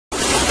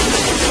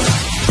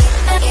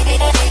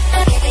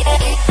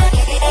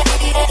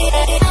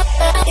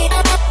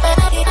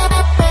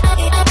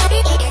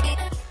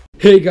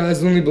Hey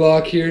guys, Lonely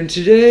Block here, and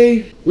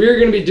today we are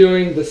going to be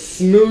doing the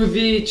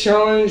smoothie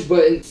challenge,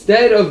 but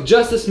instead of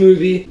just a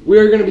smoothie, we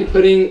are going to be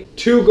putting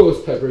 2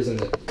 ghost peppers in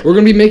it. We're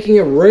going to be making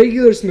a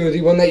regular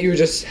smoothie, one that you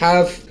just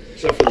have.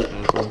 Except for the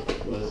apple.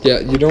 But... yeah,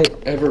 you don't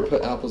ever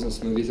put apples in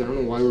smoothies. I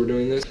don't know why we're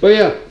doing this. But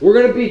yeah, we're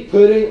going to be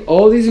putting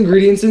all these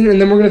ingredients in,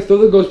 and then we're going to throw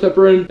the ghost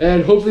pepper in,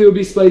 and hopefully it'll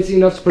be spicy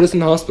enough to put us in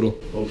the hospital.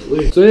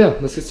 Hopefully. So yeah,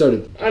 let's get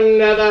started.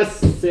 Another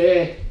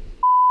say.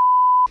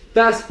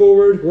 Fast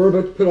forward, we're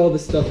about to put all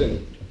this stuff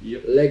in.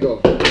 Yep.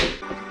 Lego.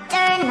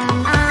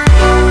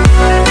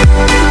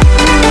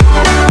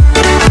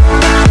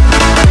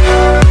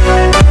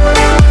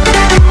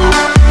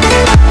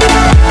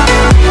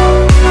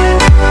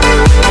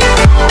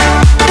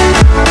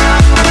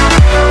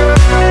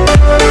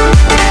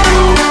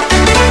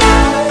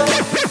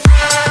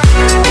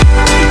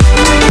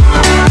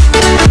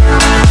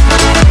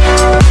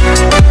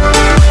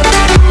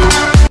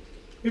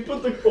 You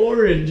put the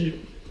orange.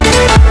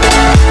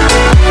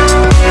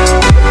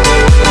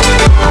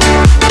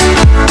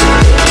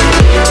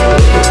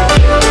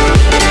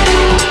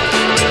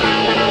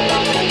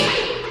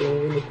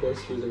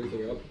 Screws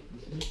everything up.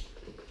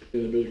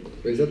 Wait,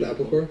 is that the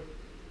apple core?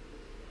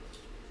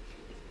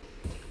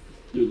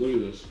 Dude, look at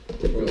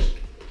this.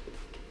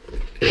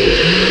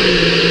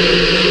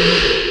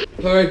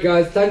 Alright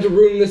guys, time to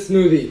ruin this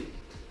smoothie.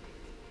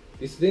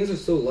 These things are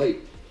so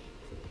light.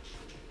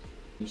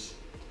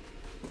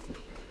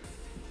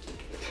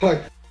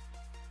 Fuck.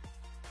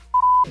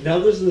 Now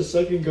there's the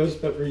second ghost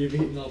pepper you've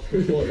eaten off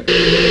the floor.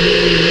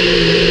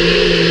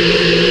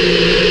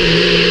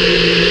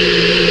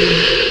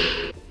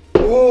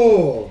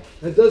 Oh,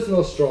 that does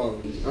smell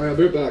strong. Alright, I'll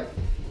be right back.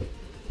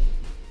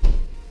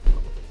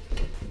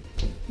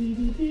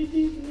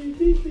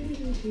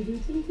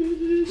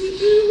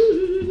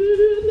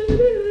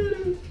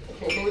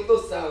 What with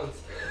those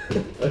sounds? I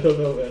don't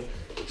know, man.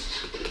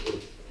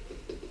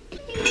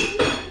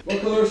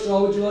 What color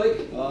straw would you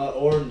like?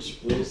 Orange,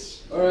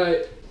 please.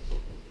 Alright.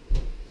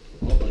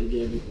 Oh my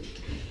god.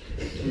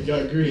 We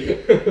got green.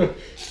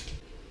 Just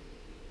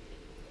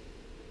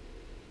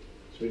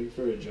waiting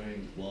for a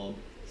giant blob.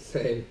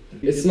 Same.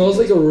 It smells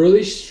like a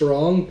really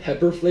strong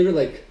pepper flavor,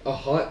 like a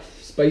hot,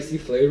 spicy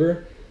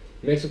flavor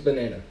mixed with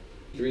banana.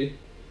 3,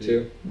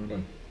 2,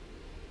 1.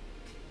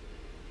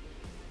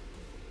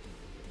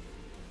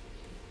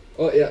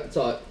 Oh yeah, it's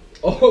hot.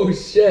 Oh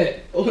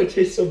shit. Oh, it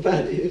tastes so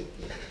bad, dude.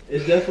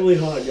 It's definitely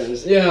hot,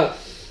 guys. Yeah.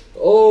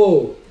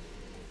 Oh.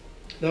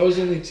 That was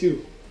only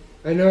 2.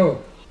 I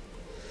know.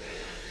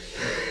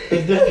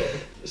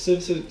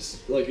 Since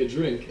it's like a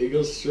drink, it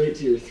goes straight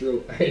to your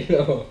throat. I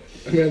know.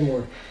 I'm gonna have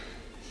more.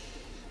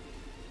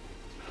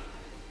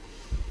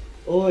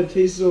 Oh, it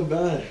tastes so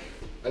bad.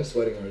 I'm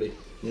sweating already.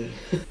 Yeah.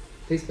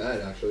 Tastes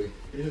bad actually.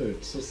 Ew,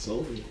 it's so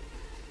salty.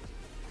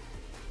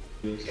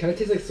 It kind of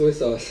tastes like soy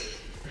sauce.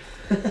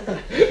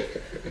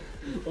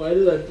 Why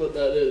did I put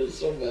that in? It's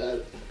so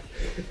bad.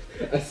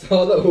 I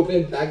saw the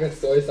open pack of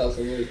soy sauce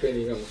when we were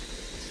cleaning up.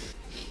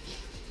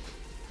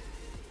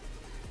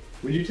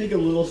 Would you take a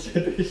little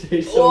sip? It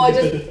tastes Oh,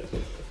 so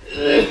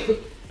good.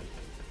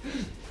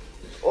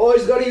 Oh, I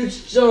just got a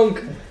huge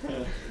chunk.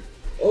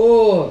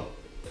 Oh.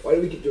 Why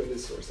do we keep doing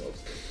this to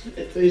ourselves?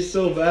 It tastes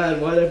so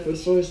bad. Why did I put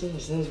soy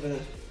sauce? That was bad.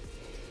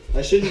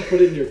 I should just put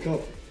it in your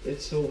cup.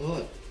 It's so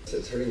hot.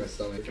 It's hurting my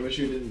stomach. I wish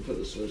you didn't put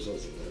the soy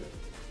sauce in there.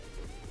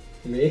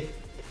 Me? It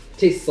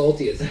tastes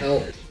salty as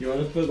hell. You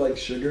want to put like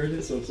sugar in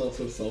it so it's not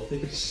so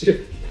salty? Sure.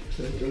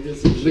 Go get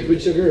some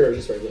Liquid sugar or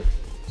just regular?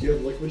 Do you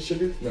have liquid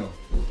sugar? No.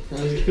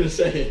 I was gonna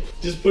say,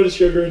 just put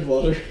sugar in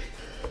water.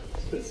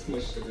 Put so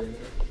much sugar in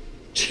there.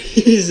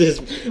 Jesus,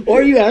 why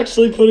are you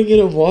actually putting it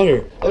in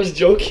water? I was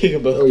joking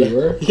about that. Oh, you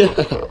were? Yeah.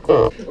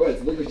 Oh,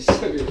 it's liquid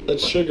sugar.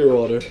 That's sugar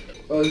water.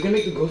 Oh, it's gonna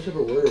make the ghost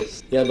pepper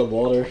worse. Yeah, the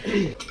water.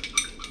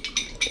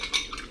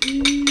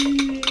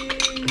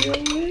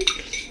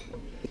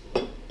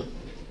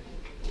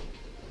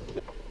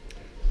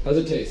 How's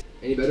it taste?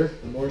 Any better?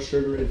 A more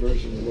sugary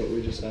version of what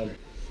we just had.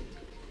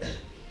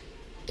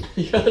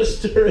 You gotta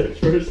stir it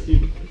first,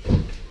 dude.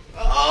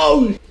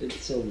 Oh!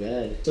 It's so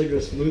bad. It's like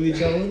a smoothie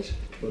challenge,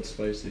 but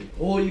spicy.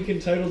 Oh, you can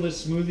title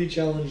this smoothie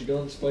challenge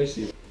Gone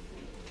Spicy.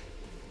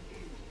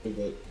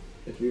 But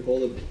if you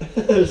hold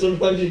it,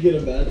 sometimes you get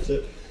a bad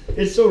sip.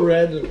 It's so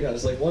random,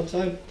 guys. Like one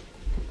time,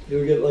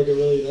 you'll get like a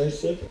really nice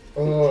sip.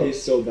 Oh. It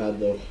tastes so bad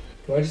though.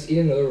 Can I just eat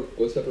another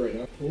ghost pepper right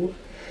now? Ooh,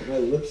 my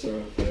lips are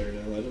on fire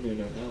now. I don't even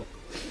know how.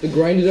 The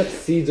grinded up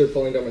seeds are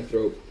falling down my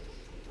throat.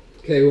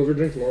 Okay, whoever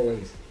drinks more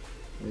wins.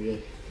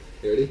 Okay.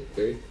 You ready?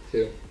 3,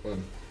 2,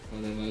 1.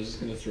 And then I was just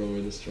gonna throw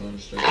away the straw and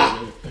strike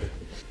it.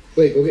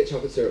 Wait, go get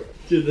chocolate syrup.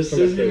 Dude, this From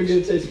my isn't even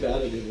fridge. gonna taste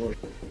bad anymore.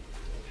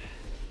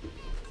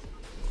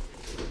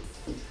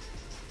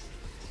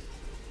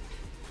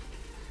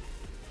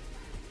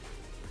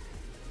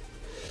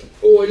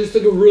 Oh, I just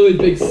took a really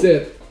big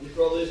sip. You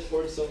probably just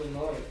poured some in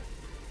mine.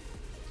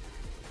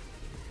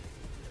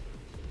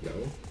 No.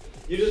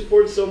 You just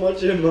poured so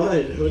much in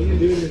mine. What are you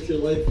doing with your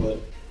life, bud?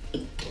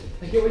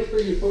 I can't wait for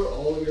you to pour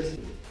all of yours.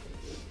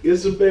 Get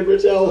some paper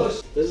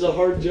towels. This is a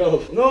hard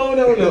job. No,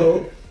 no,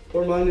 no.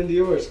 Pour mine into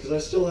yours, because I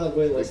still have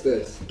way Like less.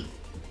 this.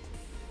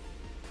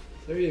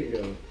 There you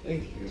go.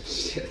 Thank you.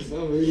 Shit,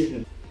 now we're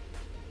even.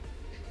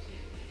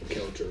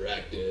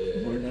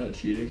 Counteracted. We're not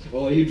cheating.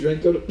 Oh, you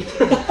drank out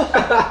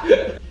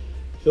of.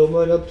 Fill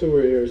mine up to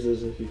where yours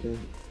is if you can.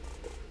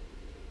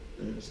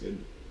 That's good.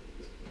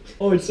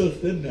 Oh, it's so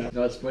thin now.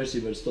 Not spicy,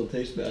 but it still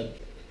tastes bad.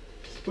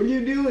 What are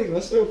you doing?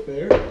 That's no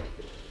fair. Do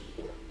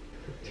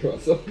you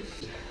want some?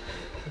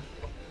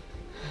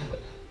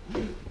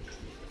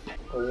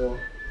 Oh,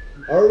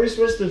 how are we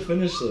supposed to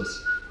finish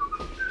this?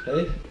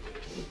 Hey?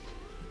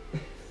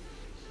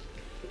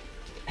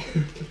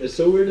 It's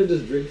so weird to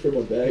just drink from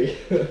a bag.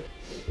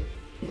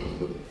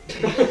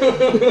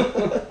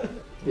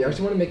 You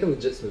actually want to make a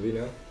legit smoothie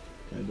now?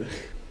 Kinda.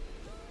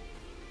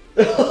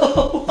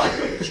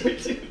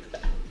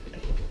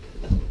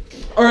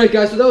 Alright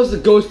guys, so that was the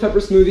ghost pepper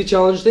smoothie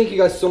challenge. Thank you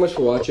guys so much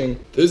for watching.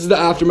 This is the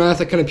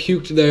aftermath. I kind of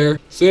puked there.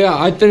 So yeah,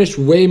 I finished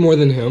way more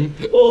than him.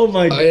 Oh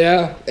my god.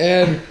 Yeah,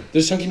 and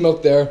there's chunky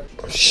milk there.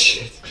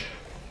 Shit.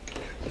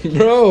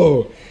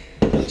 Bro.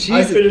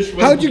 Jesus. finished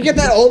way How'd you get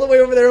that all the way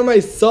over there on my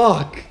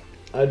sock?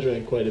 I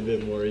drank quite a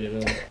bit more, you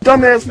know.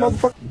 Dumbass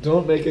motherfucker.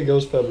 Don't make a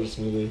ghost pepper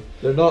smoothie.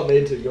 They're not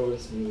made to go in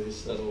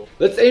smoothies at all.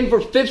 Let's aim for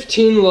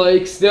 15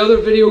 likes. The other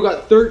video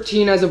got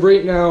 13 as of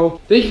right now.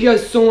 Thank you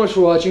guys so much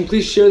for watching.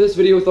 Please share this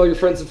video with all your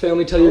friends and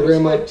family. Tell your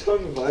grandma. My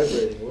tongue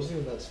vibrating. It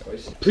wasn't even that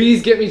spicy.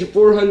 Please get me to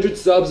 400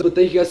 subs. But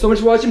thank you guys so much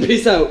for watching.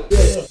 Peace out.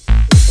 Yeah.